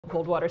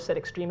Goldwater said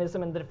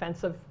extremism in the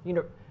defense of,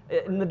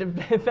 in the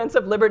defense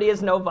of liberty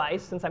is no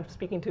vice. Since I'm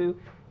speaking to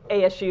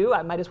ASU,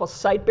 I might as well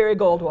cite Barry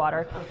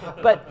Goldwater.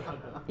 But,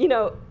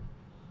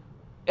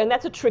 and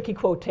that's a tricky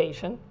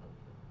quotation.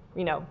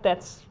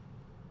 That's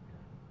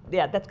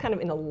kind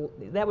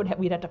of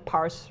we'd have to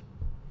parse.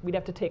 We'd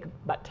have to take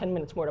about 10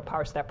 minutes more to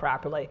parse that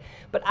properly.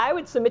 But I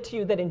would submit to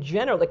you that in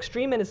general,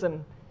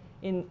 extremism,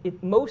 in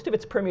most of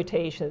its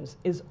permutations,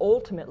 is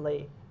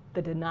ultimately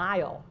the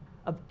denial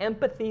of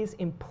empathy's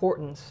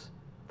importance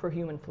for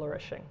human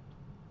flourishing.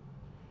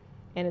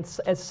 And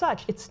as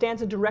such, it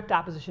stands in direct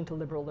opposition to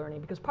liberal learning,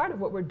 because part of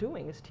what we're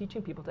doing is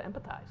teaching people to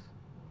empathize.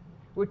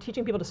 We're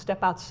teaching people to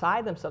step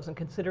outside themselves and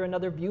consider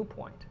another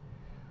viewpoint,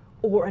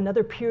 or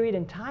another period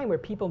in time where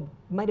people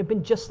might have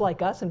been just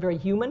like us and very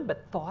human,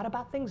 but thought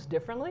about things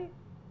differently.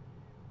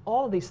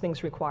 All of these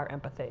things require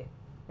empathy,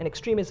 and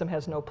extremism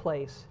has no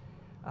place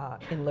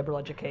in liberal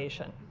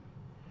education.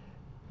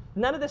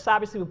 None of this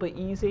obviously will be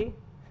easy.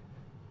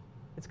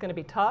 It's going to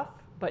be tough,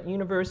 but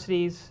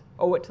universities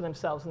owe it to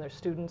themselves and their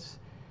students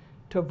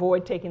to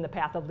avoid taking the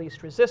path of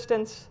least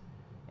resistance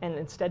and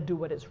instead do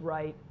what is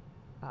right,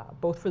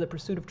 both for the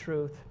pursuit of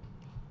truth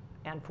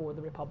and for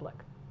the Republic.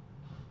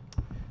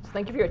 So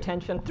thank you for your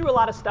attention. Threw a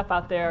lot of stuff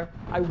out there.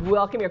 I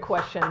welcome your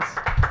questions.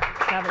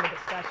 Having a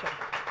discussion.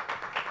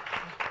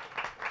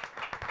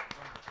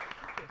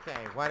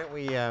 Okay, why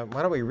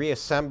don't we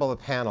reassemble the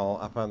panel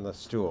up on the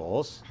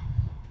stools,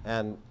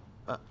 and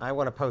I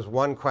want to pose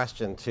one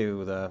question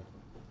to the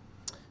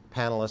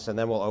panelists, and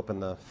then we'll open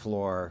the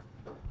floor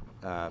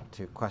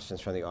to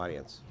questions from the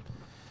audience.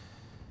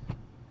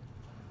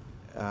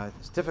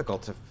 It's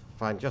difficult to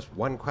find just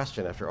one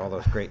question after all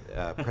those great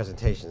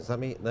presentations. Let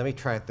me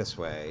try it this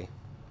way.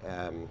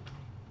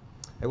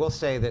 I will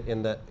say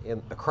that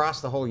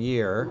across the whole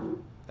year,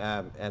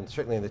 and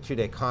certainly in the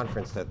two-day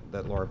conference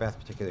that Laura Beth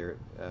particularly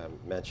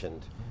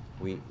mentioned,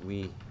 we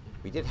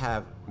did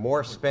have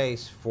more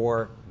space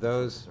for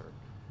those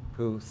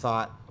who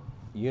thought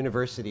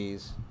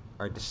universities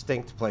are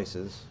distinct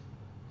places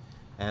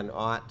and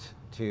ought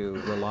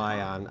to rely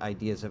on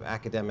ideas of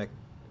academic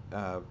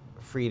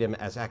freedom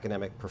as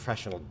academic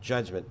professional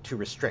judgment to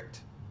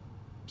restrict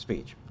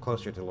speech,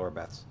 closer to Laura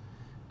Beth's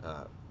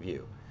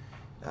view.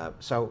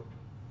 So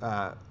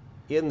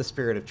in the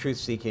spirit of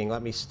truth-seeking,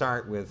 let me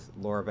start with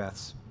Laura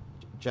Beth's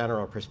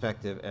general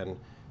perspective and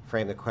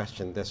frame the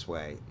question this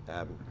way.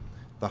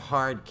 The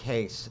hard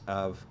case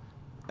of,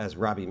 as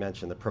Robbie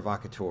mentioned, the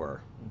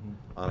provocateur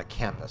on a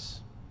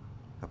campus,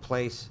 a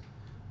place,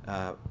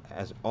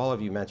 as all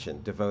of you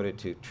mentioned, devoted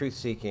to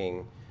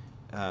truth-seeking,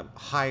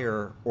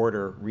 higher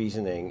order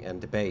reasoning and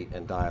debate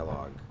and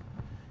dialogue.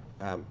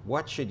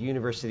 What should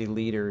university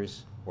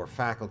leaders or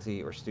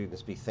faculty or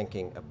students be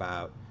thinking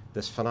about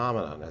this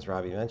phenomenon, as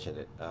Robbie mentioned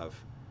it, of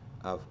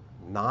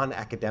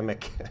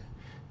non-academic,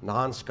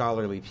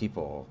 non-scholarly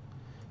people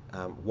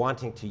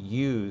wanting to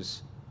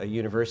use a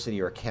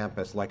university or a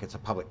campus like it's a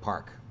public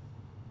park?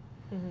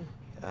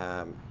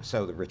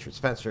 So the Richard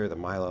Spencer, the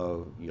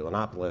Milo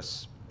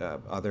Yiannopoulos,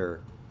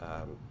 other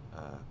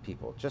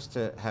people, just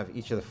to have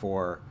each of the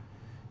four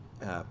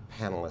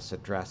panelists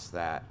address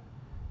that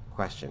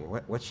question.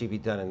 What should be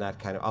done in that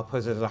kind of, I'll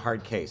pose it as a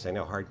hard case. I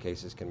know hard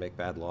cases can make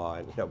bad law,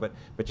 and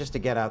but just to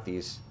get out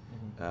these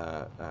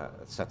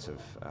sets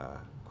of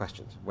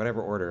questions,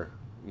 whatever order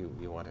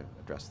you want to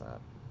address that.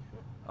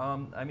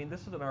 I mean,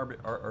 this is an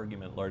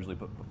argument largely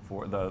put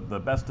before. The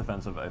best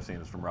defensive I've seen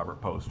is from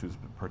Robert Post, who's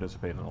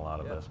participated in a lot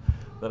of this,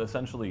 that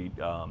essentially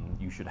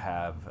you should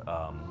have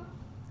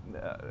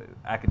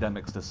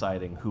academics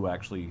deciding who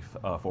actually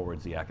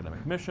forwards the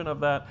academic mission of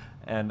that.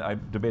 And I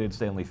debated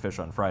Stanley Fish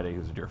on Friday,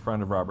 who's a dear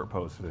friend of Robert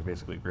Post, who they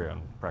basically agree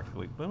on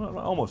practically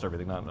almost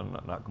everything,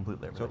 not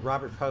completely everything. So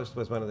Robert Post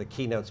was one of the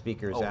keynote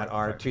speakers at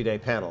our two-day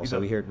panel. So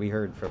we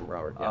heard from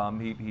Robert. Yeah.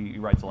 He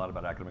writes a lot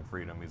about academic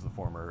freedom. He's the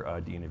former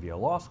dean of Yale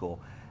Law School,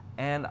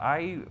 and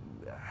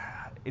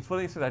it's one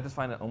of these things I just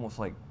find it almost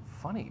like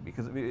funny,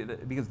 because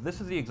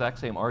this is the exact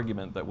same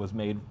argument that was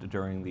made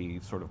during the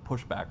sort of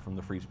pushback from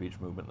the free speech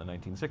movement in the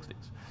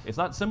 1960s. It's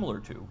not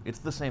similar to, it's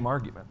the same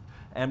argument.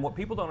 And what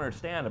people don't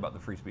understand about the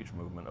free speech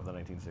movement of the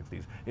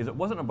 1960s is it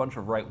wasn't a bunch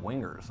of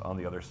right-wingers on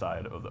the other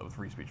side of the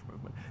free speech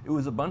movement. It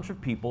was a bunch of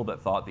people that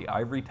thought the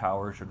ivory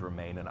tower should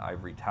remain an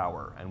ivory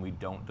tower, and we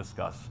don't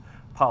discuss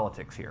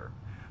politics here.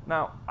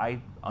 Now, I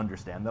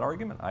understand that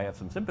argument. I have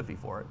some sympathy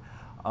for it.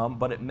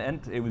 But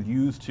it was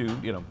used to,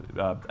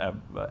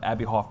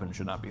 Abby Hoffman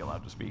should not be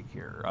allowed to speak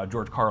here.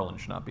 George Carlin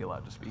should not be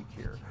allowed to speak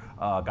here.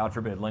 God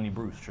forbid, Lenny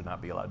Bruce should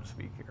not be allowed to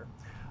speak here.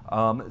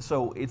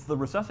 So it's the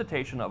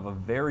resuscitation of a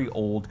very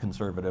old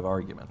conservative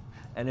argument.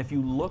 And if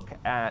you look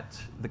at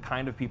the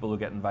kind of people who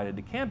get invited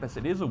to campus,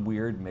 it is a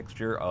weird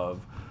mixture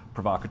of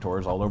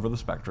provocateurs all over the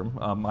spectrum.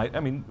 I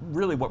mean,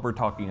 really what we're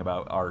talking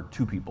about are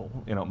two people,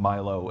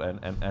 Milo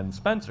and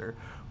Spencer.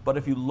 But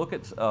if you look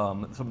at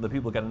some of the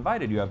people who get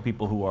invited, you have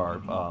people who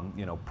are,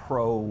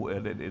 pro,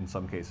 in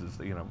some cases,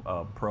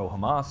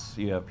 pro-Hamas.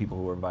 You have people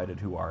who are invited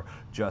who are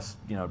just,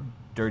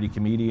 dirty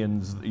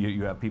comedians.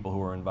 You have people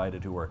who are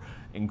invited who are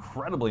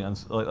incredibly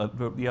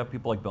you have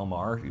people like Bill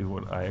Maher,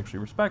 who I actually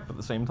respect, but at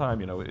the same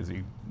time, is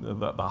he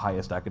the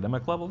highest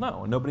academic level?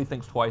 No, nobody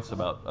thinks twice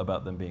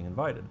about them being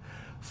invited.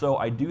 So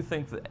I do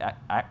think that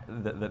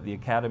the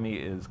Academy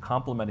is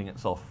complimenting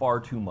itself far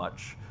too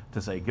much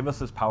to say, give us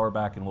this power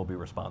back and we'll be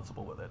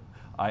responsible with it.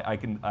 I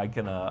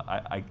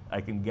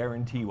can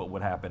guarantee what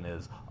would happen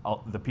is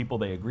the people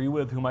they agree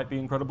with who might be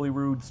incredibly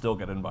rude still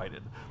get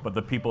invited, but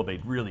the people they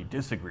really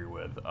disagree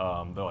with, they're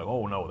like,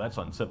 oh no, that's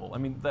uncivil. I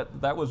mean,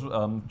 that was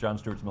John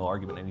Stuart Mill's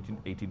argument in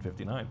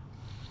 1859.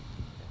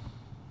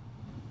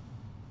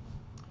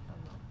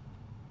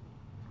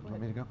 You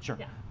want me to go? Sure.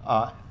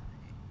 Yeah.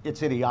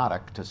 It's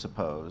idiotic to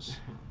suppose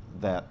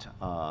that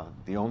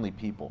the only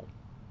people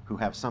who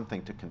have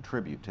something to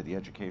contribute to the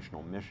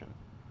educational mission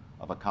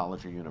of a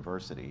college or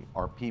university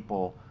are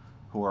people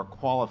who are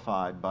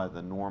qualified by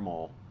the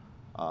normal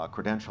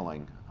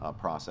credentialing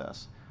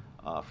process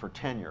for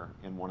tenure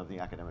in one of the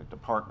academic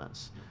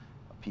departments,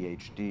 a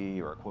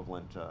PhD or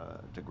equivalent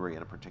degree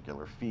in a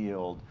particular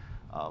field,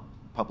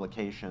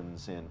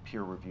 publications in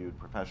peer-reviewed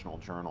professional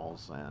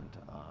journals,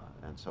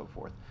 and so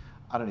forth.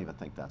 I don't even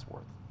think that's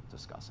worth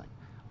discussing.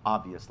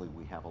 Obviously,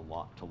 we have a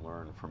lot to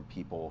learn from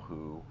people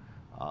who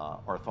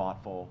are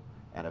thoughtful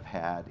and have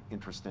had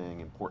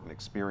interesting, important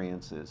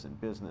experiences in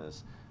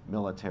business,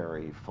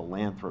 military,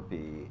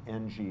 philanthropy,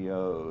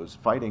 NGOs,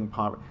 fighting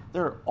poverty.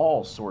 There are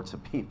all sorts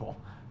of people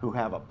who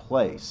have a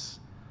place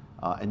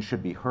and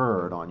should be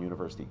heard on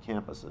university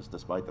campuses,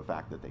 despite the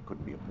fact that they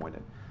couldn't be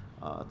appointed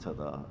to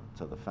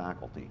the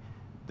faculty.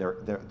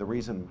 The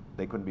reason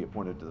they couldn't be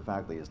appointed to the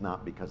faculty is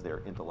not because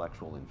they're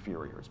intellectual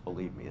inferiors,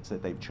 believe me. It's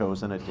that they've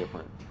chosen a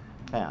different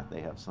path.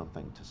 They have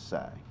something to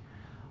say.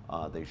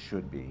 They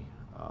should be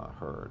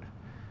heard.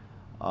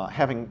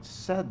 Having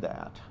said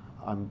that,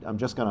 I'm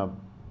just going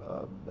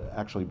to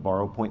actually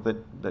borrow a point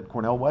that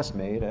Cornell West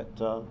made at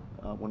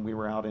when we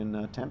were out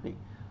in Tempe,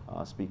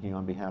 speaking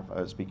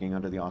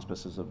under the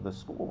auspices of the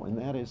school, and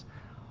that is,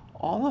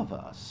 all of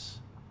us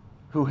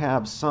who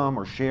have some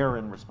or share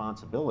in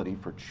responsibility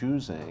for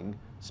choosing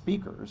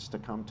speakers to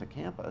come to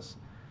campus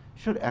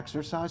should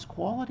exercise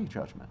quality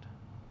judgment.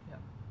 Yeah.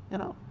 You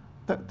know,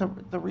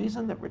 the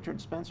reason that Richard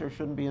Spencer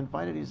shouldn't be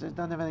invited is he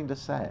doesn't have anything to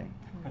say.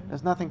 Mm-hmm.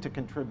 There's nothing to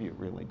contribute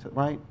really to,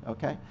 right?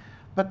 Okay?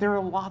 But there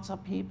are lots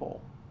of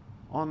people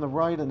on the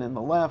right and in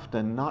the left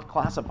and not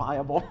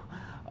classifiable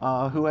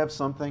who have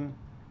something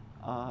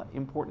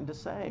important to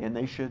say, and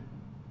they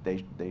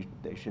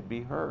should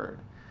be heard.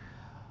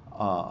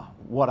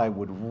 What I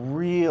would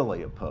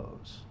really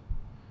oppose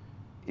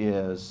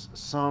is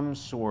some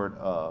sort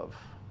of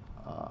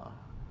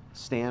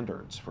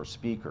standards for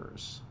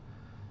speakers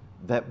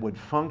that would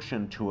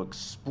function to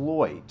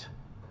exploit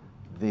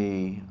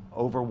the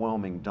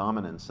overwhelming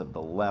dominance of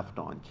the left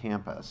on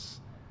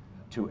campus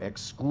to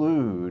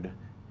exclude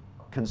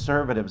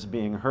conservatives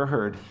being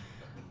heard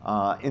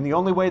in the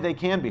only way they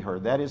can be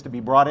heard, that is to be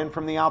brought in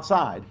from the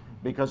outside,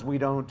 because we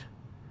don't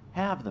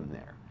have them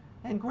there.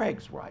 And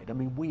Greg's right. I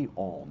mean, we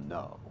all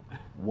know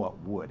what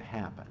would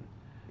happen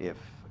if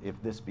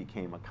this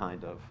became a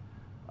kind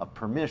of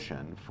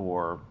permission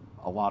for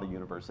a lot of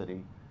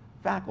university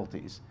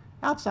faculties.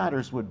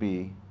 Outsiders would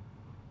be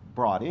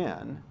brought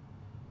in.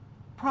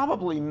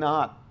 Probably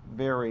not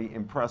very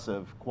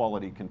impressive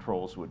quality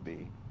controls would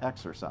be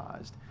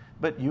exercised,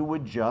 but you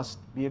would just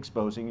be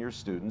exposing your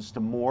students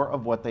to more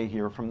of what they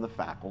hear from the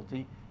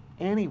faculty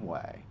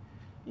anyway.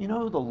 You know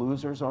who the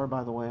losers are,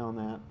 by the way, on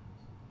that?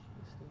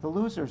 The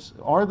losers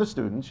are the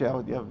students.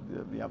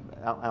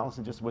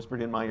 Allison just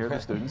whispered in my ear the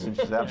students, and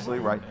she's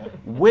absolutely right.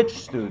 Which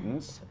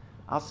students?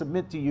 I'll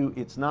submit to you,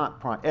 it's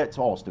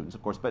all students,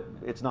 of course, but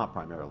it's not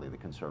primarily the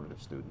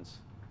conservative students.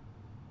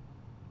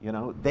 You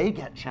know, they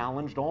get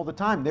challenged all the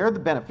time. They're the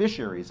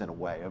beneficiaries, in a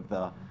way,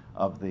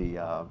 of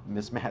the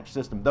mismatched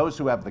system. Those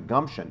who have the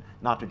gumption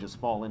not to just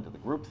fall into the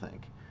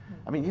groupthink.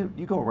 I mean,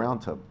 you go around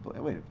to,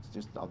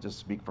 I'll just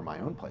speak for my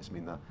own place. I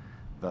mean,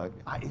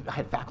 I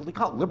had faculty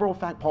liberal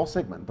Paul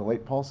Sigmund, the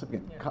late Paul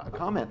Sigmund,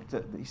 comment.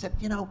 He said,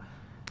 you know,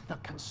 the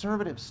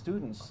conservative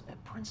students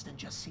at Princeton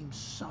just seem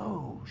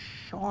so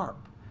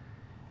sharp.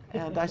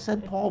 And I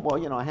said, Paul, well,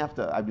 you know,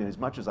 I mean, as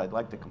much as I'd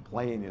like to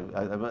complain,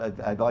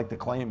 I'd like to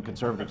claim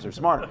conservatives are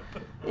smart.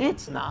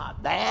 It's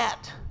not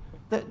that.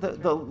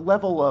 The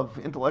level of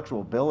intellectual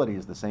ability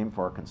is the same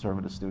for our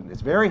conservative students.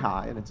 It's very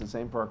high, and it's the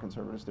same for our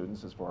conservative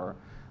students as for our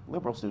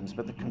liberal students,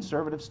 but the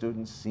conservative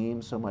students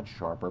seem so much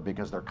sharper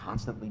because they're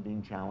constantly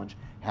being challenged,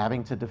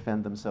 having to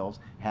defend themselves,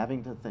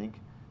 having to think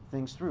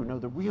things through. No,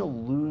 the real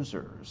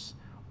losers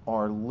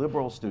are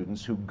liberal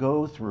students who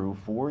go through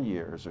 4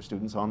 years, or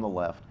students on the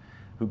left,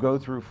 who go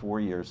through 4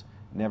 years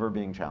never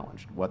being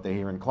challenged. What they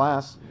hear in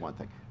class, one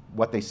thing.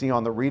 What they see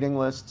on the reading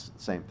lists,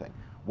 same thing.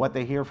 What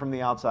they hear from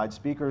the outside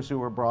speakers who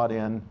were brought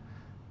in,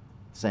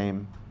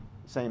 same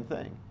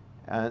thing.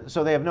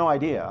 So they have no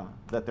idea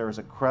that there is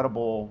a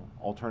credible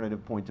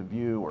alternative point of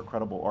view or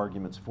credible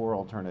arguments for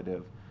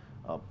alternative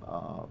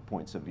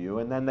points of view,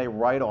 and then they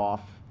write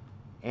off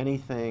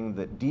anything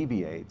that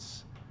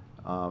deviates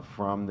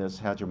from this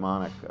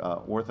hegemonic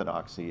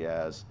orthodoxy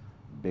as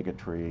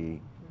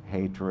bigotry,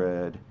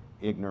 hatred,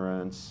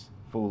 ignorance,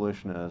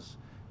 foolishness,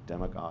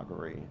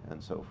 demagoguery,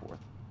 and so forth.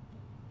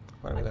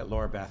 Why don't we let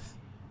Laura Beth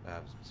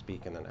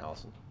speak, and then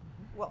Allison.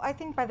 Well, I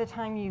think by the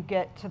time you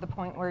get to the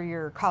point where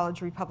your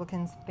college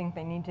Republicans think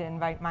they need to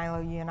invite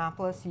Milo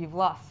Yiannopoulos, you've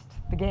lost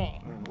the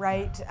game,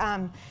 right?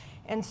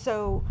 And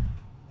so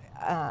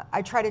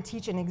I try to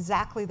teach in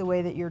exactly the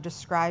way that you're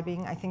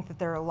describing. I think that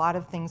there are a lot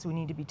of things we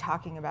need to be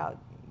talking about,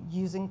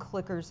 using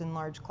clickers in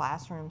large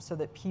classrooms so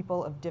that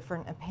people of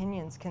different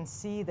opinions can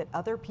see that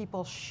other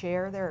people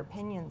share their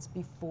opinions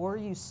before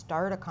you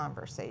start a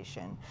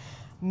conversation.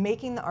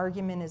 Making the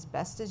argument as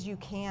best as you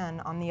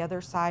can on the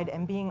other side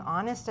and being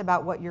honest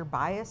about what your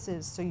bias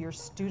is so your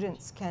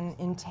students can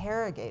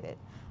interrogate it.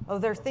 Oh,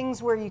 there are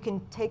things where you can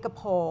take a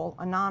poll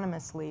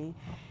anonymously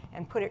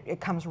and put it,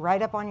 it comes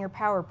right up on your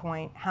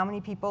PowerPoint, how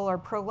many people are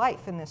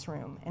pro-life in this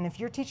room? And if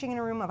you're teaching in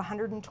a room of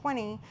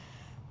 120,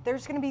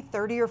 there's going to be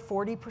 30 or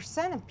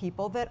 40% of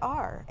people that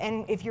are.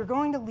 And if you're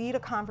going to lead a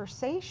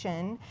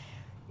conversation,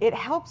 it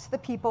helps the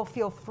people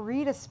feel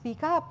free to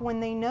speak up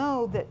when they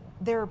know that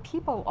there are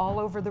people all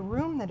over the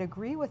room that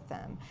agree with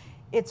them.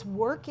 It's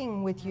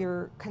working with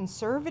your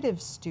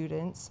conservative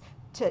students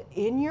to,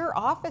 in your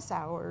office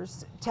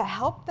hours, to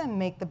help them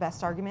make the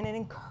best argument and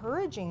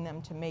encouraging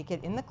them to make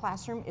it in the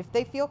classroom if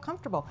they feel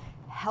comfortable,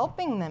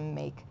 helping them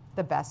make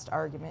the best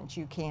argument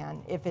you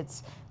can. If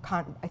it's,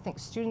 I think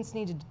students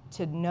need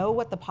to know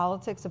what the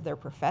politics of their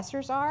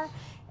professors are,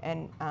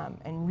 and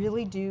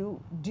really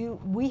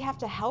we have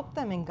to help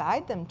them and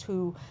guide them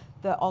to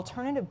the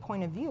alternative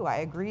point of view. I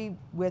agree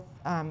with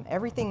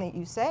everything that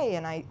you say,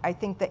 and I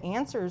think the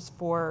answers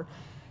for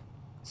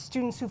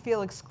students who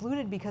feel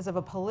excluded because of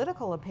a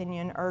political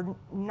opinion are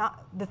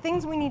not, the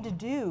things we need to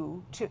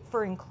do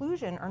for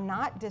inclusion are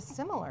not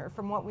dissimilar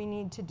from what we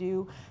need to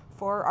do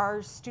for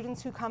our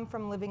students who come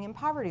from living in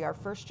poverty, our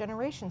first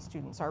generation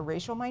students, our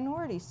racial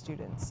minority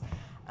students.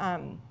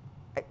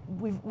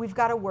 We've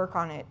got to work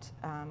on it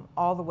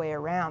all the way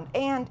around,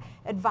 and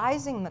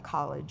advising the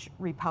college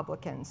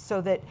Republicans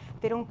so that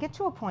they don't get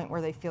to a point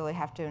where they feel they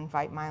have to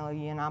invite Milo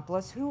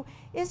Yiannopoulos, who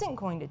isn't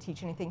going to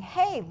teach anything.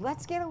 Hey,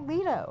 let's get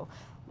Alito.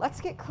 Let's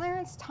get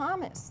Clarence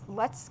Thomas.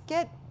 Let's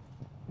get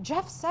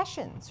Jeff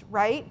Sessions,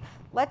 right?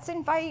 Let's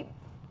invite,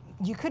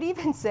 you could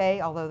even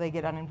say, although they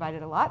get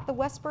uninvited a lot, the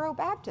Westboro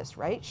Baptist,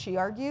 right? She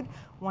argued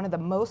one of the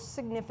most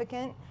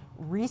significant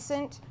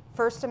recent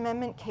First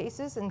Amendment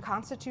cases in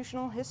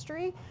constitutional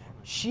history.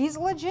 She's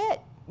legit.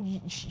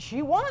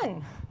 She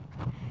won.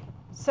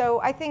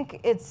 So I think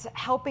it's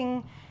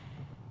helping,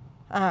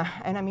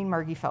 and I mean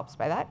Margie Phelps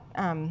by that,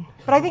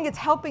 but I think it's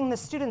helping the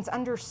students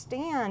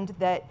understand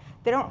that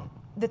there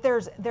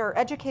are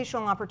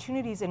educational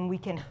opportunities, and we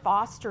can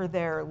foster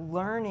their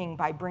learning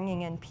by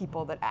bringing in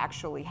people that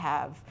actually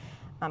have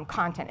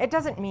content. It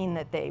doesn't mean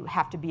that they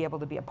have to be able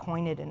to be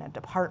appointed in a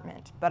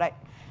department, but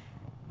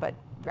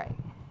right.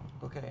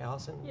 Okay,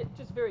 Allison? Yeah,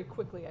 just very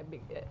quickly,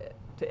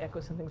 to echo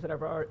some things that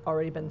have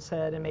already been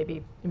said and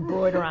maybe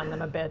embroider on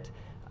them a bit.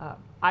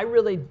 I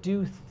really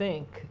do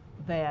think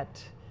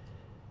that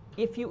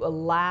if you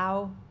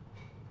allow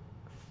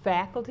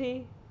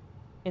faculty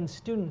and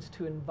students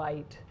to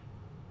invite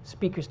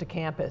speakers to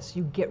campus,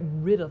 you get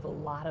rid of a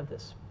lot of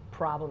this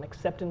problem,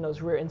 except in those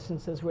rare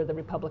instances where the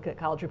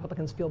college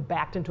Republicans feel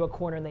backed into a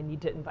corner and they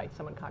need to invite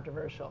someone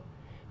controversial.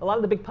 A lot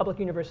of the big public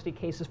university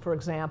cases, for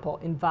example,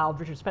 involved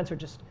Richard Spencer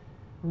just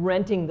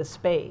renting the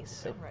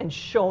space and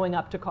showing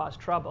up to cause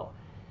trouble.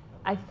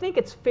 I think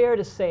it's fair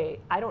to say,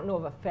 I don't know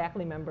of a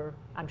faculty member,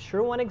 I'm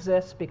sure one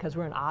exists because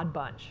we're an odd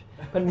bunch,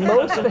 but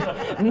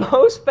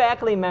most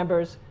faculty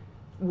members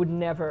would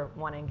never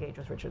want to engage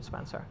with Richard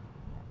Spencer.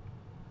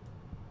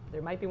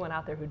 There might be one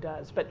out there who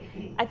does, but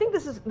I think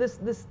this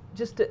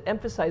just to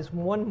emphasize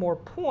one more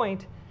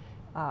point,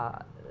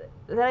 that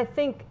I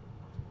think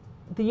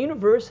the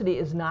university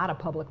is not a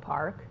public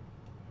park.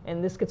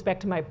 And this gets back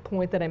to my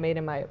point that I made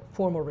in my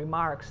formal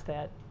remarks,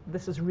 that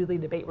this is really a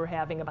debate we're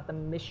having about the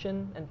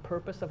mission and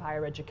purpose of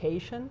higher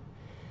education.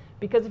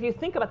 Because if you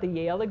think about the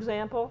Yale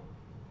example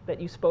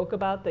that you spoke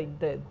about,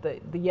 the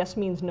yes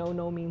means no,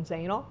 no means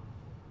anal,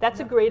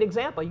 that's a great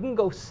example. You can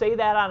go say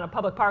that on a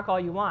public park all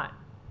you want.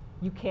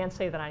 You can't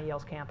say that on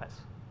Yale's campus.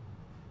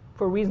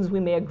 For reasons we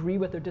may agree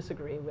with or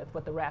disagree with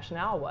what the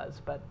rationale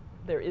was, but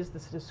there is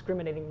this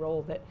discriminating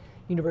role that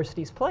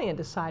universities play in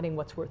deciding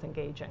what's worth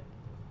engaging.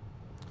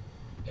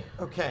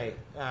 Okay,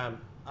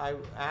 I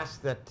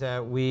ask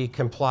that we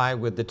comply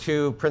with the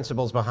two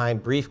principles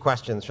behind brief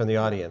questions from the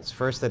audience.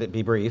 First, that it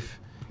be brief,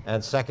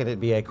 and second, it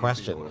be a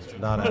question,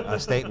 not a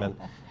statement.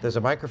 There's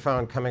a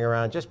microphone coming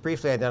around. Just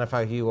briefly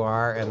identify who you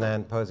are and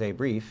then pose a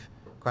brief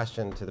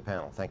question to the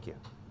panel. Thank you.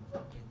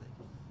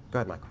 Go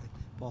ahead, Michael.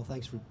 Paul,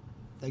 thanks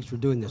for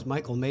doing this.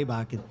 Michael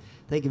Maybach, and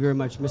thank you very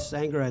much. Ms.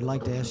 Stanger, I'd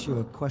like to ask you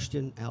a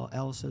question,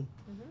 Allison.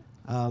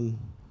 Mm-hmm.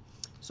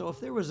 So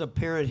if there was a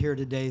parent here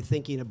today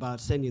thinking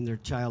about sending their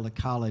child to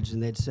college,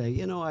 and they'd say,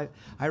 you know,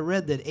 I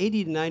read that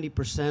 80 to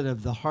 90%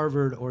 of the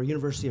Harvard or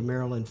University of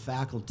Maryland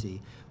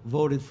faculty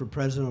voted for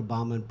President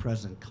Obama and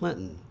President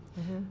Clinton.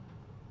 Mm-hmm.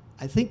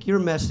 I think your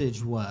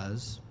message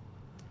was,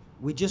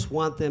 we just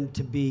want them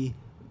to be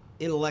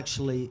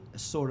intellectually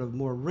sort of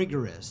more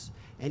rigorous,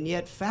 and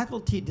yet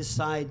faculty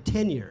decide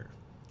tenure,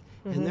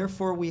 and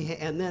therefore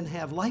and then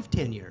have life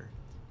tenure,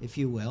 if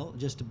you will,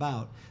 just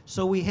about.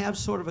 So we have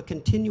sort of a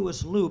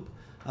continuous loop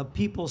of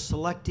people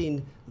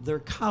selecting their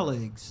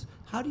colleagues.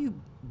 How do you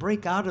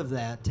break out of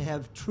that to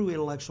have true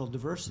intellectual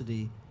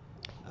diversity?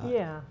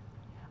 Yeah,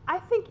 I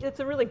think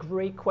it's a really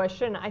great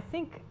question. I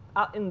think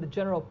out in the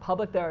general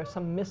public there are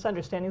some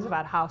misunderstandings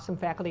about how some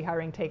faculty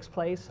hiring takes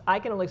place. I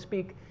can only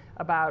speak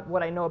about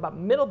what I know about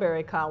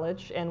Middlebury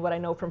College and what I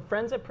know from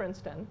friends at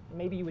Princeton.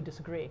 Maybe you would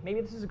disagree. Maybe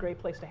this is a great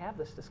place to have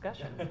this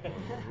discussion.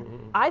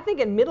 I think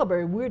in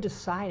Middlebury we're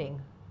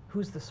deciding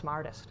who's the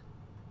smartest,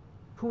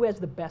 who has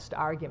the best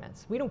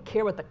arguments. We don't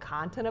care what the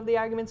content of the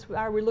arguments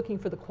are. We're looking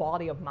for the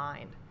quality of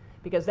mind,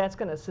 because that's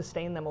going to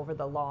sustain them over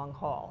the long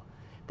haul.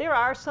 There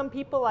are some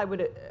people I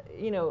would,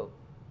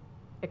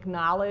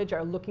 acknowledge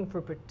are looking for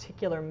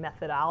particular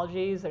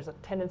methodologies. There's a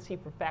tendency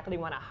for faculty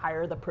to want to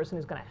hire the person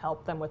who's going to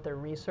help them with their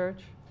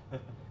research,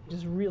 which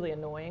is really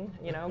annoying,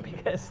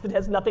 because it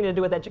has nothing to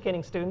do with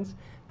educating students.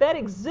 That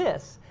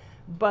exists,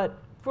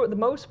 but for the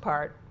most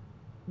part,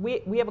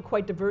 we have a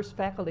quite diverse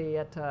faculty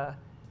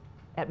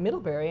at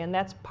Middlebury, and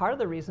that's part of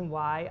the reason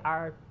why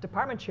our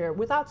department chair,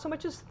 without so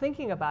much as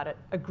thinking about it,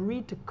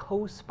 agreed to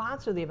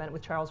co-sponsor the event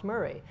with Charles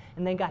Murray,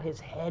 and then got his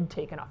head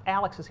taken off.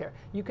 Alex is here.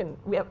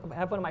 We have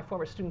one of my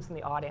former students in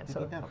the audience.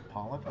 Did he then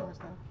apologize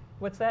then?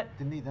 What's that?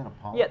 Didn't he then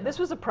apologize? Yeah, this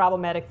was a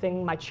problematic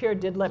thing. My chair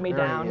did let me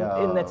down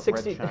in that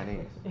 60. Red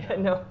Chinese. Yeah,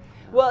 no.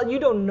 Well, you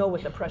don't know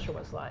what the pressure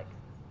was like,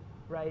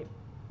 right?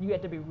 You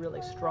had to be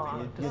really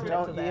strong to You submit to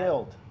don't that.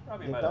 yield.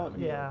 Probably You might don't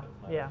have yield. Yeah,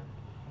 yeah.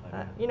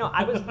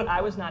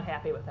 I was not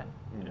happy with him.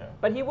 Yeah.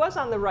 But he was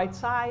on the right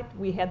side.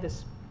 We had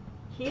this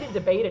heated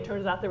debate. It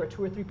turns out there were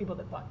 2 or 3 people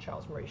that thought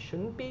Charles Murray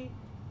shouldn't be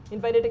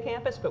invited to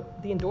campus,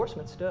 but the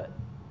endorsement stood.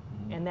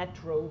 And that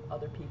drove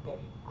other people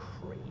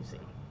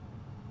crazy,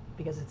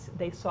 because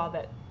they saw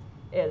that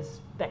as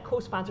that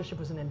co-sponsorship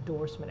was an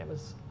endorsement. It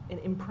was an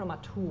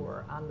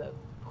imprimatur on the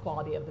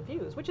quality of the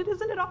views, which it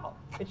isn't at all.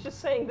 It's just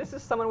saying this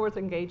is someone worth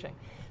engaging.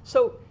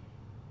 So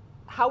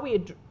how we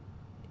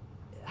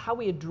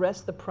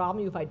address the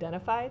problem you've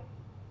identified,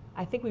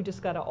 I think we've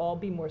just got to all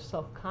be more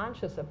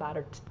self-conscious about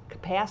our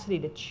capacity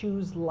to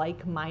choose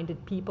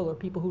like-minded people, or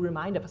people who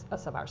remind us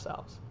of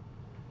ourselves.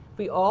 If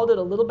we all did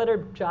a little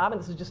better job,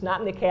 and this is just not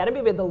in the academy,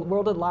 but in the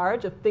world at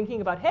large, of thinking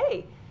about,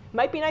 hey, it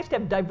might be nice to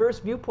have diverse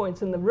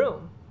viewpoints in the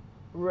room,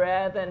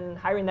 rather than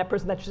hiring that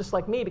person that's just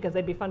like me because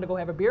they'd be fun to go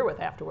have a beer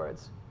with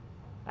afterwards.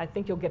 I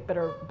think you'll get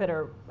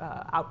better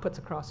outputs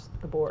across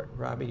the board.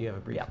 Robbie, you have a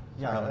brief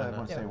Yeah, comment I on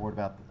want to that? say a word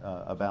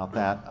about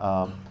that.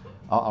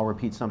 I'll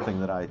repeat something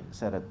that I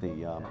said at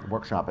the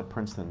workshop at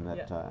Princeton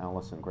that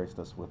Allison graced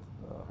us with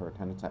her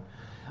attendance at.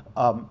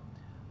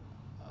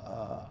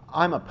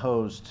 I'm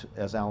opposed,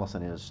 as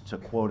Allison is, to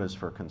quotas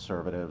for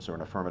conservatives or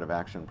an affirmative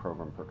action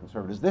program for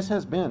conservatives. This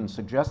has been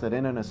suggested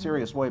in a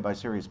serious way by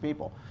serious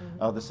people.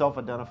 The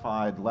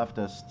self-identified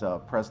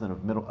leftist president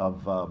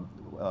of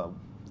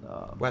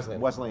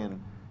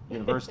Wesleyan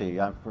University,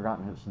 I've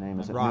forgotten his name,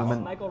 is it Roth.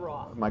 Newman? Michael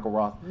Roth. Michael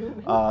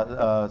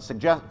Roth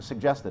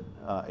suggested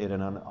it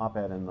in an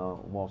op-ed in the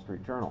Wall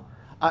Street Journal.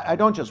 I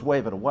don't just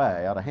wave it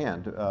away out of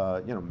hand.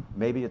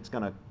 Maybe it's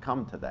going to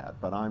come to that,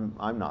 but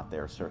I'm not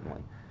there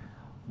certainly.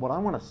 What I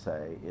want to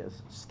say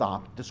is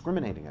stop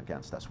discriminating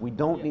against us. We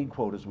don't need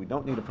quotas. We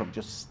don't need it from.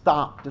 Just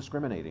stop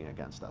discriminating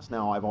against us.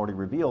 Now, I've already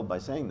revealed by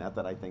saying that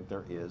I think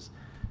there is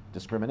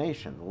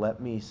discrimination.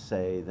 Let me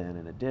say then,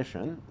 in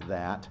addition,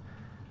 that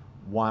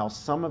while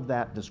some of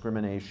that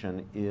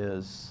discrimination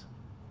is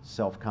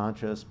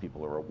self-conscious,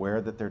 people are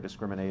aware that they're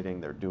discriminating,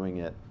 they're doing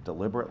it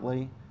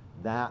deliberately,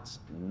 that's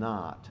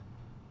not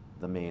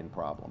the main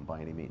problem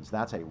by any means.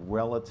 That's a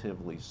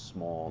relatively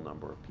small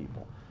number of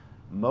people.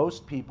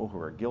 Most people who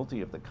are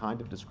guilty of the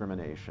kind of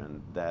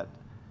discrimination that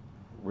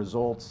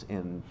results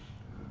in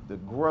the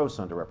gross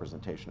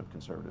underrepresentation of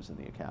conservatives in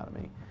the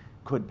academy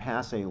could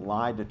pass a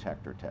lie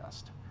detector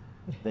test.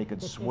 They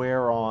could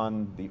swear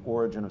on the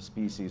origin of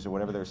species or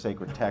whatever their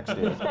sacred text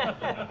is,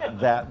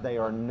 that they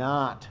are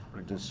not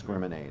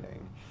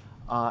discriminating.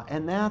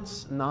 And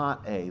that's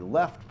not a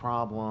left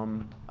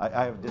problem.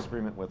 I have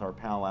disagreement with our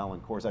pal Alan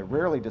Kors. I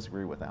rarely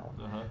disagree with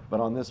Alan, but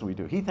on this we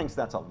do. He thinks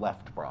that's a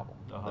left problem.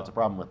 That's a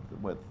problem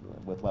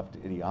with left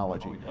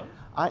ideology.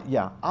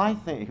 I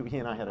think he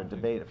and I had a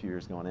debate a few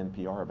years ago on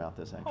NPR about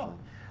this actually.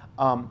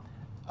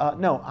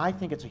 No, I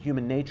think it's a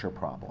human nature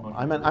problem.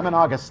 I'm an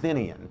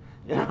Augustinian.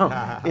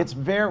 It's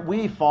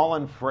we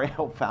fallen,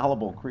 frail,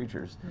 fallible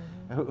creatures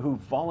who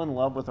fall in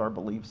love with our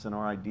beliefs and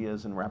our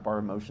ideas and wrap our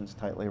emotions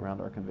tightly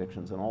around our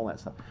convictions and all that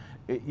stuff.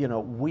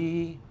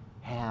 We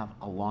have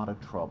a lot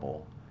of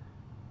trouble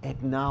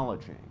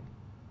acknowledging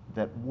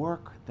that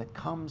work that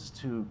comes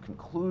to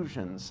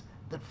conclusions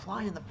that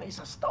fly in the face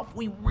of stuff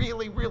we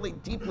really, really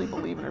deeply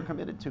believe and are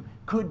committed to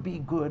could be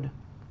good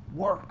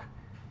work.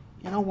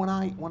 When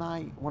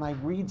I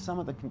read some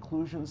of the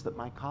conclusions that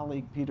my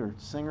colleague Peter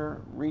Singer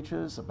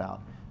reaches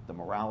about the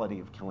morality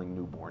of killing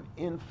newborn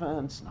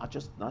infants, not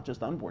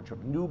just unborn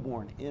children,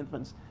 newborn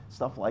infants,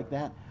 stuff like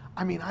that.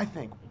 I mean, I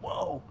think,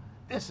 whoa,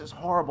 this is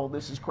horrible,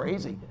 this is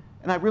crazy.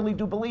 And I really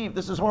do believe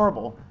this is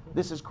horrible,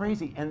 this is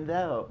crazy.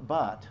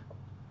 But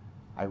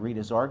I read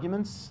his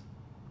arguments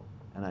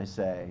and I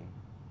say,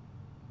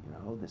 you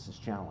know, this is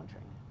challenging.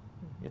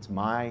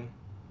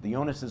 The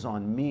onus is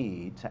on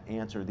me to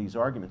answer these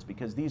arguments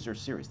because these are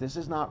serious. This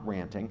is not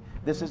ranting.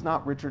 This is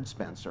not Richard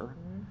Spencer.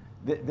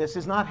 This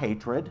is not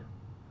hatred.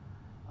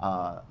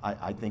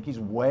 I think he's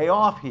way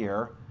off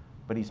here,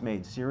 but he's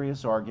made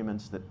serious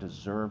arguments that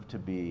deserve to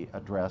be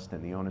addressed,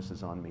 and the onus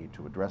is on me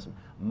to address them.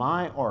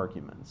 My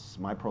arguments,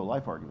 my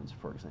pro-life arguments,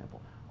 for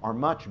example, are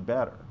much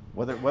better.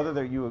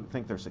 Whether you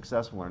think they're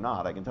successful or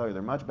not, I can tell you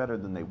they're much better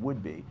than they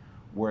would be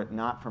were it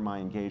not for my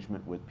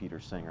engagement with Peter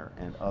Singer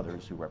and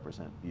others who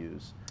represent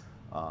views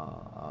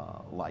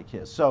like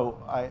his.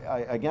 So I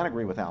again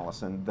agree with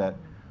Allison that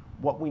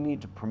what we need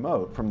to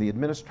promote from the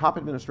top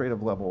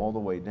administrative level all the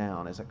way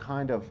down is a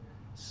kind of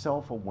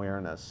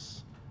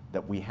self-awareness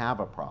that we have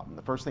a problem.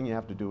 The first thing you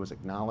have to do is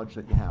acknowledge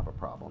that you have a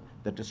problem,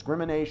 that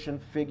discrimination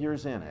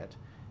figures in it,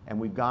 and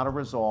we've got to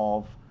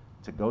resolve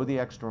to go the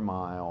extra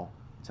mile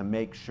to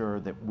make sure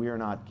that we're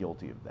not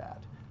guilty of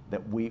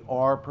that we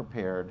are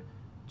prepared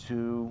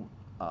to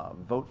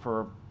vote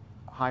for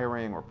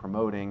hiring or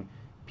promoting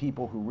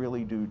people who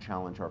really do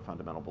challenge our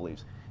fundamental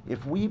beliefs.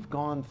 If we've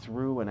gone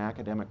through an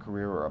academic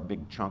career or a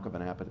big chunk of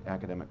an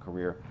academic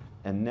career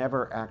and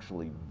never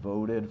actually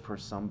voted for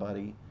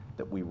somebody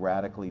that we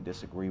radically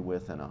disagree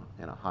with in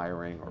a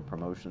hiring or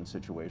promotion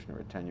situation or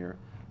a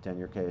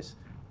tenure case,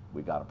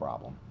 we've got a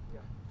problem.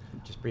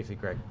 Just briefly,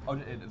 Greg. Oh,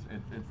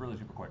 it's really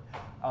super quick.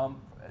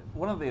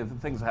 One of the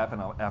things that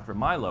happened after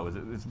Milo is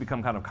it's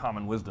become kind of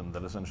common wisdom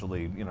that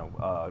essentially, you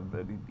know,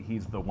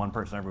 he's the one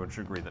person everyone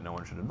should agree that no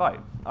one should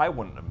invite. I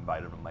wouldn't have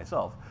invited him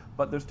myself,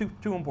 but there's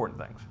two important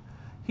things.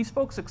 He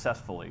spoke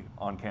successfully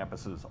on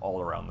campuses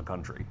all around the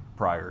country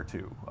prior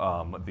to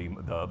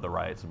the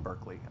riots in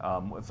Berkeley,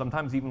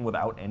 sometimes even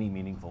without any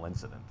meaningful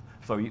incident.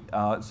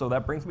 So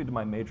that brings me to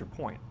my major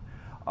point.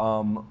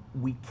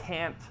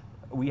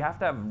 We have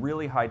to have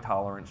really high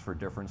tolerance for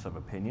difference of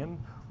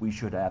opinion. We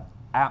should have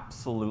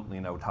absolutely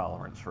no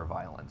tolerance for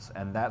violence.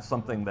 And that's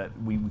something that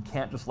we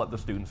can't just let the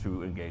students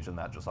who engage in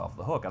that just off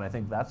the hook. And I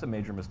think that's a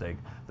major mistake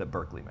that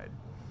Berkeley made.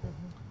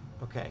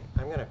 Okay,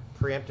 I'm going to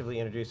preemptively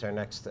introduce our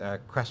next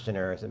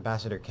questioner,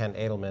 Ambassador Ken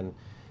Edelman.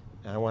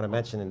 And I want to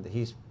mention that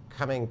he's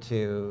coming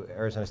to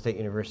Arizona State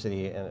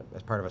University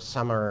as part of a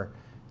summer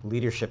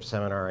leadership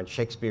seminar on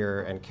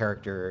Shakespeare and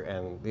character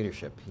and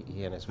leadership.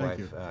 He and his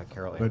wife,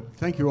 Carol. But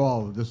thank you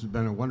all. This has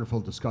been a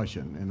wonderful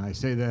discussion. And I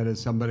say that as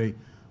somebody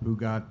who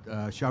got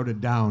shouted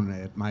down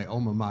at my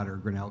alma mater,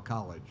 Grinnell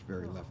College,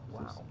 very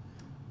leftist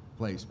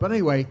place. But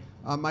anyway,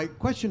 my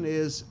question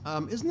is,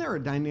 isn't there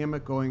a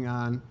dynamic going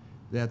on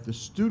that the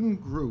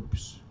student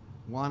groups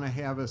want to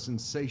have a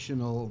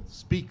sensational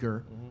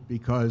speaker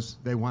because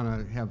they want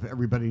to have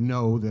everybody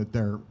know that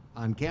they're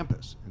on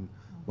campus? And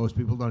most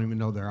people don't even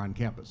know they're on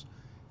campus.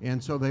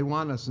 And so they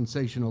want a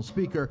sensational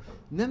speaker,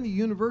 and then the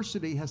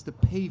university has to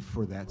pay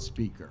for that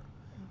speaker.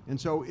 And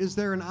so is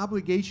there an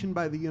obligation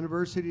by the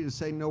university to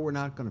say, no, we're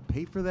not going to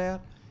pay for that?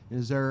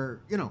 Is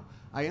there, you know,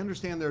 I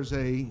understand there's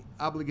a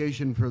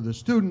obligation for the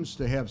students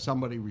to have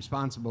somebody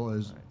responsible,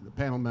 as the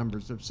panel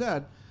members have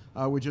said,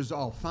 which is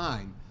all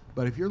fine.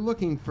 But if you're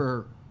looking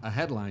for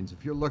headlines,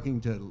 if you're looking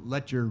to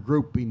let your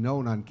group be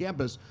known on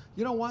campus,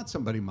 you don't want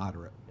somebody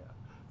moderate.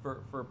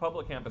 For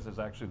public campuses,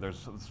 actually,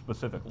 there's a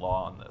specific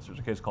law on this. There's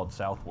a case called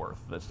Southworth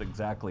that's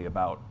exactly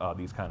about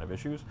these kind of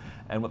issues.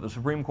 And what the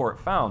Supreme Court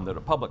found, that a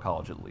public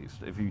college at least,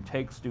 if you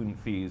take student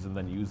fees and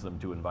then use them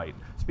to invite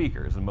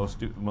speakers, and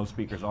most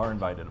speakers are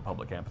invited at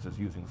public campuses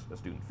using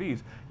student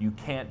fees, you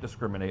can't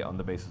discriminate on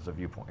the basis of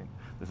viewpoint.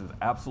 This is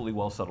absolutely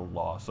well-settled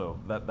law. So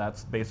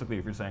that's basically,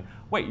 if you're saying,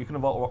 wait, you can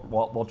invite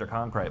Walter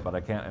Cronkite, but I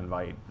can't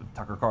invite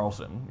Tucker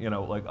Carlson, you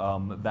know, like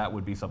that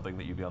would be something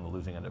that you'd be on the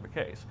losing end of a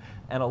case.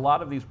 And a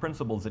lot of these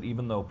principles that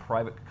even though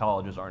private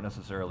colleges aren't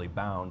necessarily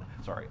bound,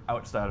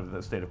 outside of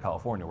the state of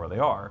California where they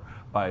are,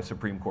 by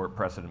Supreme Court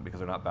precedent because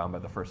they're not bound by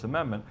the First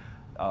Amendment,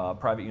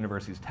 private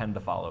universities tend to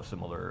follow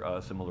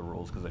similar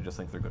rules because they just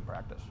think they're good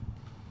practice.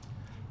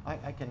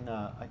 I can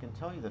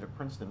tell you that at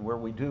Princeton, where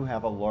we do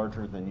have a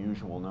larger than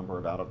usual number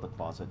of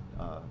out-of-the-closet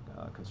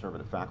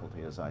conservative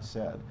faculty, as I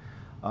said,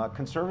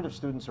 conservative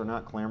students are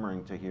not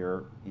clamoring to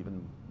hear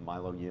even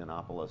Milo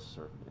Yiannopoulos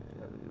or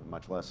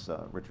much less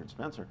Richard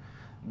Spencer.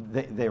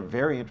 They're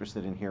very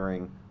interested in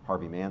hearing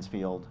Harvey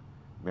Mansfield,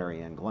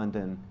 Mary Ann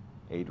Glendon,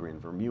 Adrian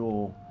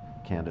Vermeule,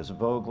 Candace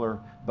Vogler.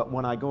 But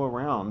when I go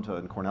around,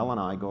 and Cornell and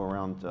I go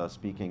around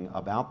speaking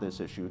about this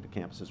issue to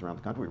campuses around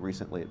the country,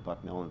 recently at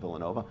Bucknell and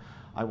Villanova,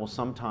 I will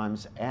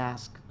sometimes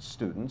ask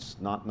students,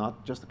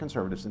 not just the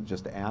conservatives,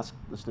 just to ask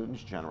the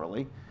students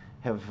generally,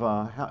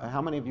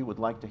 how many of you would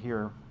like to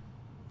hear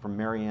from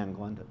Mary Ann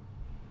Glendon?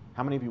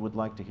 How many of you would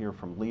like to hear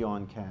from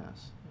Leon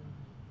Cass?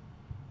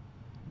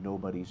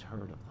 Nobody's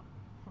heard of them.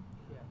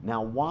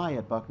 Now, why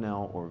at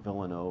Bucknell or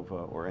Villanova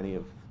or any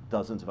of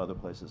dozens of other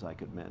places I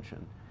could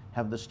mention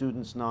have the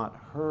students not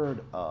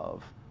heard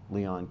of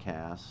Leon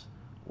Cass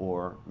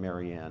or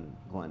Marianne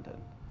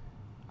Glendon?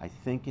 I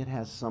think it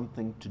has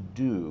something to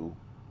do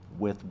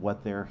with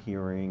what they're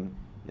hearing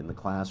in the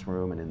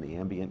classroom and in the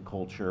ambient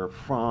culture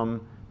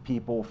from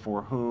people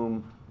for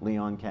whom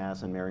Leon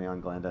Cass and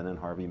Marianne Glendon and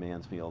Harvey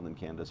Mansfield and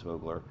Candace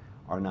Vogler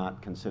are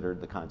not considered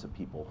the kinds of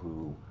people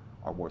who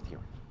are worth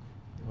hearing.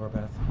 Or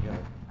Beth, you got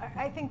it.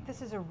 I think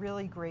this is a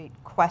really great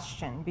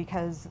question,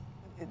 because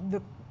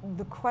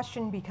the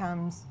question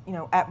becomes, you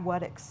know, at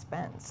what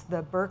expense?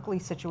 The Berkeley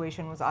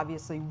situation was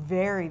obviously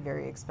very,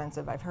 very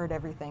expensive. I've heard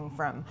everything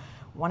from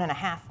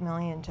 $1.5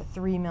 million to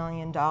 $3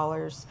 million.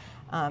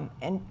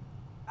 And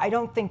I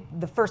don't think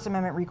the First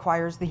Amendment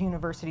requires the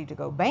university to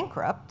go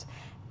bankrupt.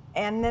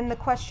 And then the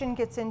question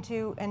gets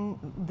into, and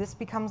this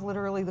becomes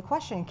literally the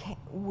question,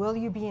 will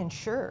you be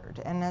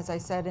insured? And as I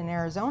said, in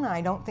Arizona,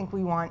 I don't think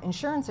we want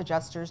insurance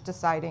adjusters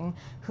deciding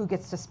who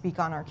gets to speak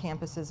on our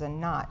campuses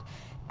and not.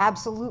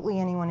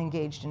 Absolutely anyone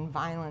engaged in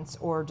violence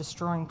or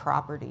destroying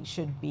property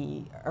should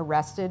be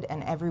arrested,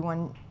 and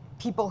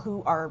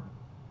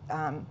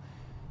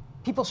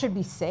people should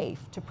be safe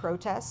to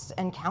protest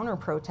and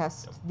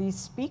counter-protest these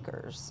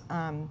speakers.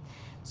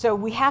 So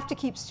we have to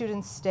keep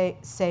students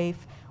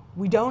safe.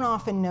 We don't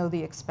often know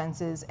the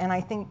expenses, and I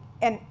think,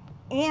 and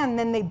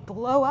then they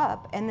blow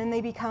up, and then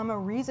they become a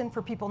reason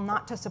for people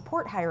not to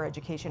support higher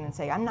education and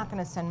say, I'm not going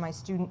to send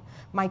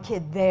my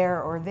kid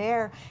there or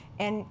there.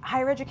 And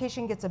higher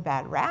education gets a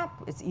bad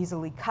rap. It's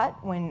easily cut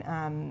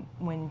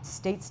when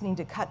states need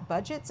to cut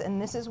budgets,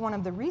 and this is one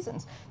of the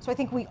reasons. So I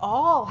think we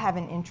all have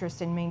an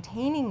interest in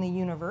maintaining the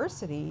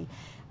university.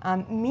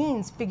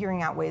 Means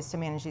figuring out ways to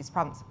manage these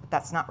problems. But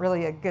that's not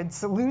really a good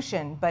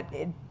solution, but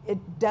it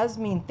does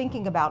mean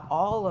thinking about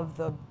all of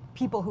the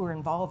people who are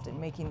involved in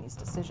making these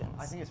decisions.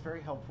 I think it's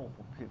very helpful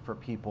for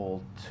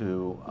people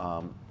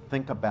to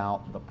think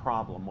about the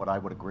problem, what I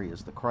would agree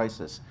is the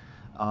crisis,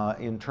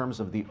 in terms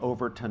of the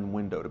Overton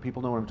window. Do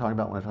people know what I'm talking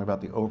about when I talk about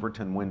the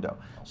Overton window?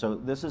 So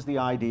this is the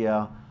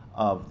idea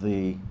of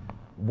the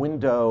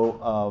window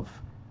of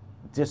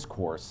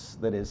discourse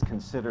that is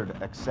considered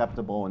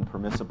acceptable and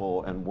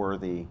permissible and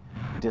worthy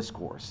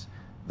discourse.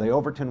 The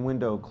Overton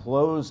window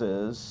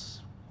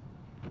closes,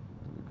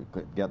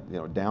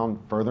 get down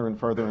further and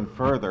further and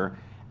further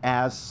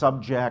as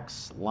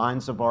subjects,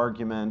 lines of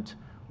argument,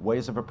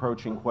 ways of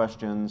approaching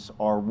questions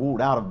are ruled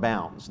out of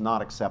bounds,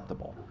 not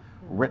acceptable,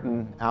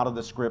 written out of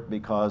the script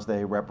because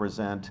they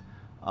represent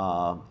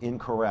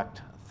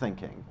incorrect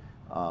thinking,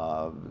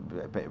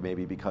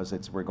 maybe because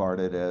it's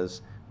regarded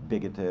as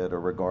bigoted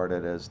or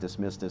regarded as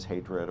dismissed as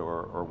hatred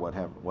or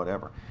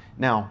whatever.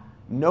 Now,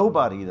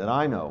 nobody that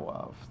I know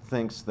of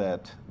thinks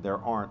that there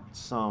aren't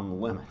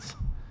some limits,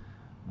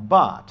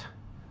 but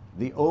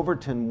the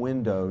Overton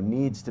window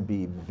needs to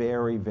be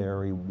very,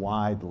 very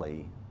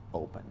widely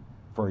open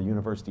for a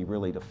university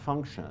really to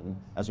function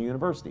as a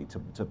university,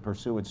 to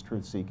pursue its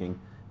truth-seeking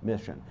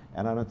mission.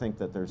 And I don't think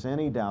that there's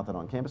any doubt that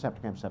on campus after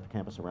campus after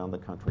campus around the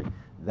country,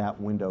 that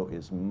window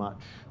is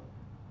much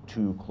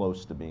too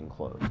close to being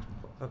closed.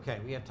 Okay,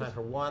 we have time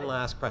for one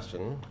last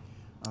question.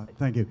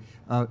 Thank you.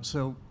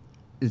 So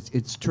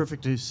it's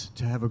terrific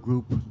to have a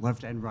group,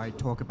 left and right,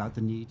 talk about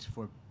the need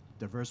for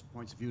diverse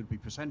points of view to be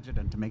presented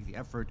and to make the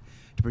effort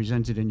to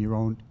present it in your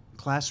own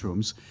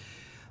classrooms.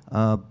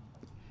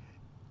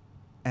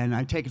 And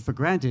I take it for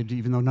granted,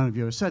 even though none of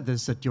you have said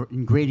this, that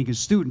in grading a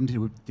student,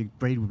 the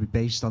grade would be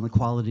based on the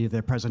quality of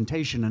their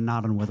presentation and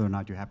not on whether or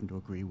not you happen to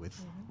agree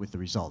with the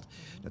result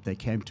that they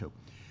came to.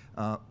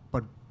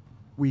 But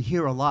we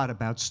hear a lot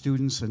about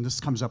students, and this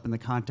comes up in the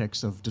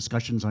context of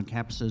discussions on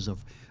campuses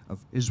of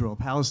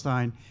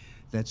Israel-Palestine,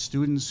 that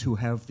students who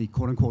have the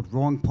quote-unquote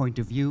wrong point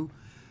of view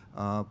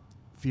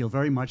feel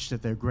very much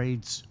that their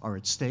grades are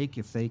at stake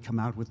if they come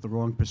out with the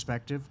wrong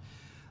perspective.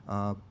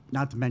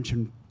 Not to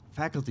mention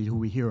faculty who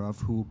we hear of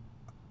who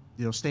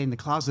stay in the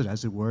closet,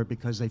 as it were,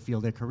 because they feel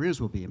their careers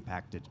will be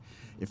impacted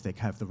if they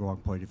have the wrong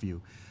point of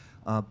view.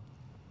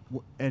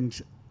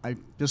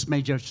 This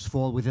may just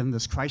fall within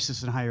this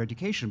crisis in higher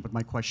education, but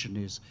my question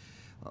is,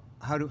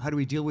 how do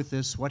we deal with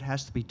this? What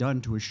has to be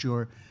done to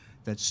assure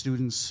that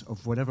students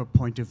of whatever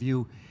point of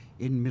view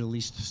in Middle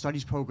East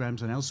studies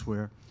programs and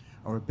elsewhere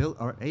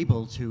are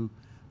able to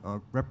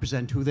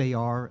represent who they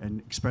are and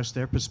express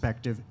their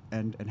perspective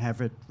and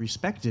have it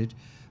respected,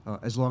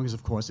 as long as,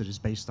 of course, it is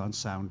based on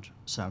sound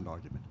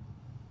argument?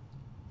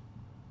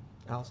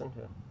 Allison?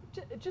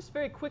 Yeah. Just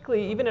very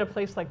quickly, even in a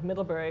place like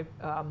Middlebury,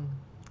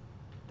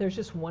 there's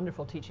just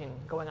wonderful teaching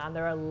going on.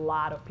 There are a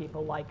lot of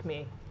people like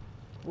me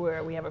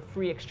where we have a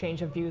free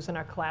exchange of views in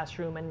our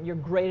classroom, and you're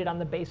graded on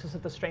the basis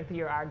of the strength of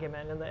your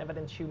argument and the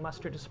evidence you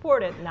muster to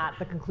support it, not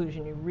the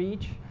conclusion you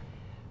reach.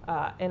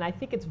 And I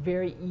think it's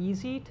very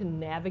easy to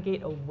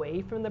navigate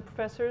away from the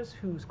professors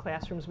whose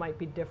classrooms might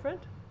be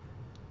different.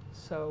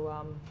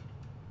 So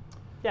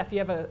yeah, if you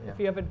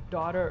have a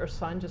daughter or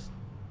son, just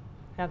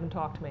have them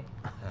talk to me.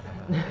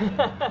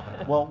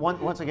 Well,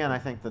 once again, I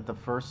think that the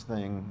first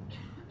thing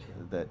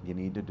that you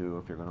need to do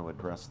if you're going to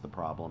address the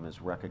problem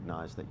is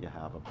recognize that you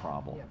have a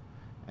problem. Yeah.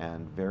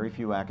 And very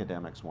few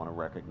academics want to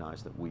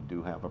recognize that we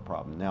do have a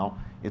problem. Now,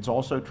 it's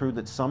also true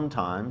that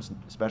sometimes,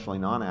 especially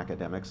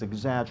non-academics,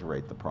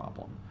 exaggerate the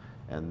problem.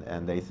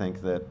 And they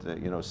think that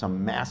you know,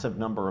 some massive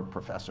number of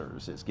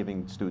professors is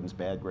giving students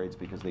bad grades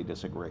because they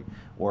disagree.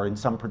 Or in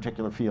some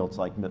particular fields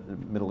like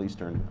Middle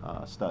Eastern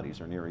studies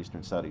or Near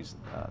Eastern studies,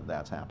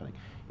 that's happening.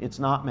 It's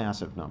not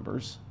massive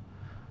numbers,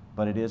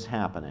 but it is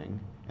happening.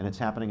 And it's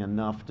happening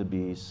enough to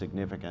be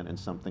significant and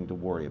something to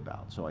worry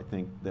about. So I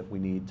think that we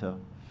need to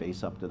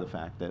face up to the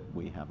fact that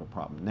we have a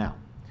problem. Now,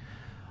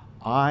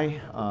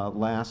 I,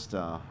 last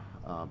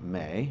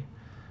May,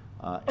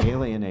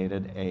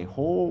 alienated a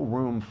whole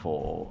room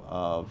full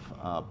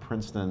of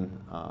Princeton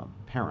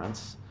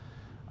parents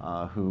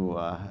who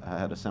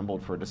had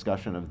assembled for a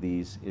discussion of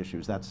these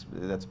issues. That's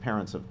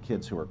parents of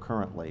kids who are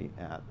currently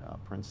at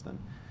Princeton.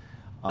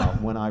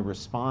 When I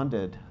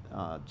responded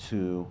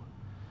to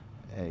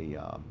a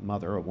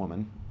mother, a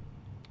woman,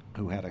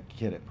 who had a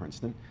kid at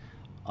Princeton,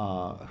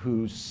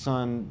 whose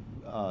son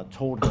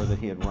told her that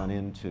he had run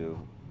into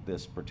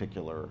this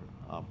particular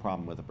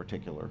problem with a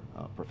particular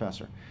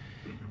professor.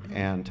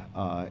 And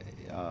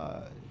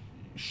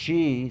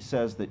she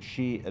says that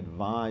she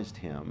advised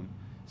him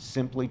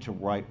simply to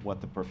write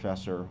what the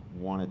professor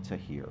wanted to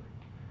hear,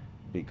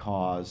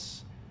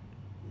 because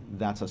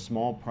that's a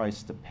small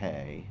price to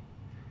pay,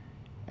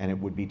 and it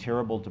would be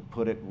terrible to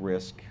put at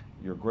risk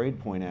your grade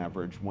point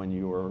average when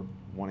you are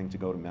wanting to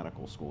go to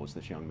medical school, as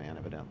this young man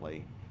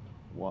evidently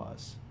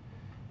was.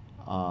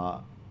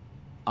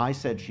 I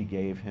said she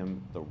gave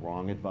him the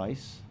wrong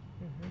advice,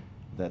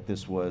 that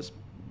this was,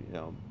 you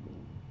know,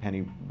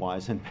 penny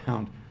wise and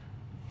pound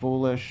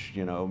foolish.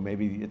 You know,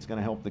 maybe it's going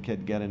to help the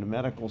kid get into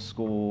medical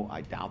school.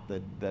 I doubt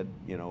that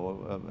you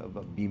know,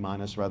 a B-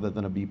 rather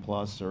than a B+,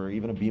 or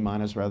even a B-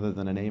 rather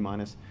than an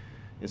A-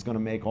 is going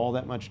to make all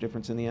that much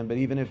difference in the end. But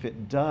even if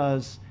it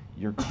does,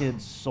 your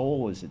kid's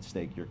soul is at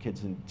stake, your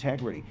kid's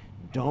integrity.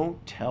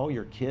 Don't tell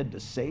your kid to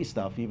say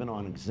stuff, even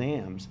on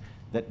exams,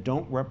 that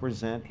don't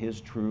represent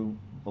his true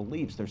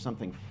beliefs. There's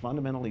something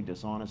fundamentally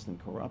dishonest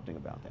and corrupting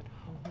about that.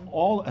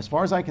 All, as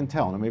far as I can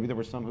tell, and maybe there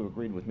were some who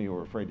agreed with me or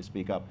were afraid to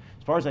speak up,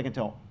 as far as I can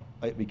tell,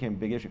 it became a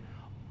big issue.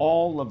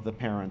 All of the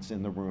parents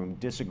in the room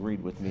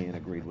disagreed with me and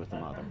agreed with the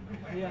mother.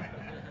 Yeah.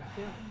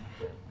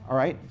 All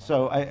right,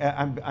 so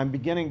I'm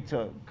beginning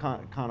to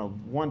kind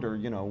of wonder,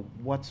 you know,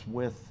 what's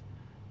with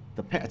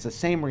the parents. It's the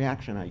same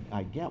reaction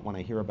I get when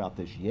I hear about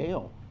this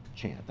Yale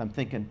chant. I'm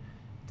thinking,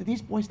 did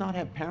these boys not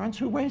have parents?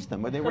 Who raised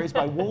them? Were they raised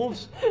by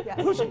wolves? Yes.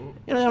 Who's, you know,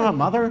 they don't have a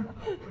mother?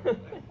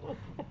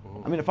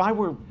 I mean, if I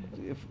were,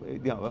 you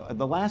know,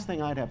 the last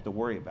thing I'd have to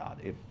worry about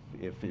if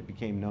it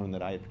became known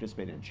that I had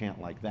participated in a chant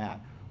like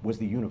that was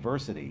the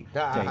university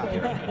taking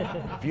care of it.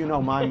 If you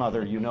know my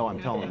mother, you know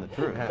I'm telling the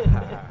truth.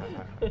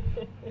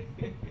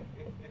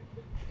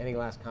 Any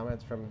last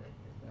comments from?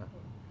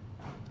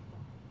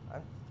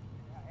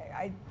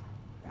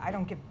 I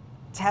don't give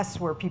tests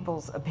where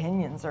people's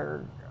opinions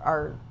are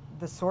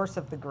the source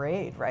of the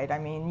grade, right? I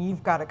mean,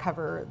 you've got to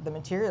cover the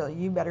material.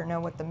 You better know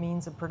what the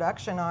means of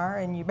production are,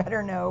 and you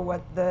better know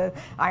what the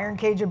iron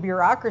cage of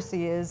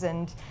bureaucracy is.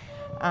 And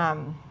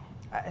I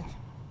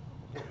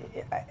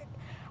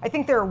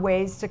think there are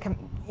ways to,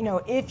 you know,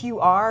 if you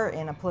are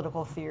in a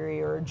political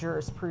theory or a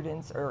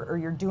jurisprudence, or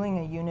you're doing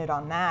a unit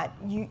on that,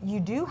 you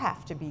do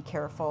have to be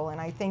careful.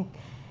 And I think,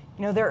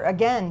 you know, there are,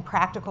 again,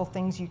 practical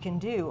things you can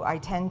do. I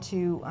tend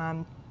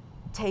to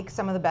take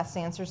some of the best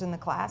answers in the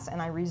class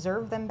and I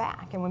reserve them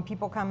back. And when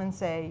people come and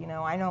say, you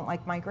know, I don't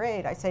like my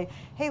grade, I say,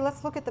 hey,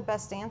 let's look at the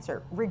best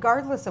answer.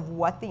 Regardless of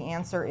what the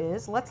answer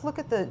is, let's look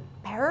at the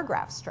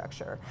paragraph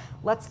structure.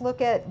 Let's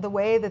look at the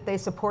way that they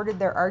supported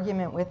their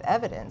argument with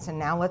evidence. And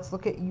now let's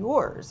look at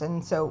yours.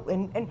 And so,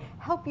 and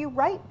help you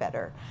write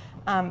better.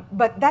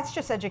 But that's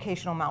just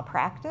educational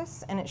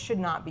malpractice, and it should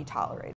not be tolerated.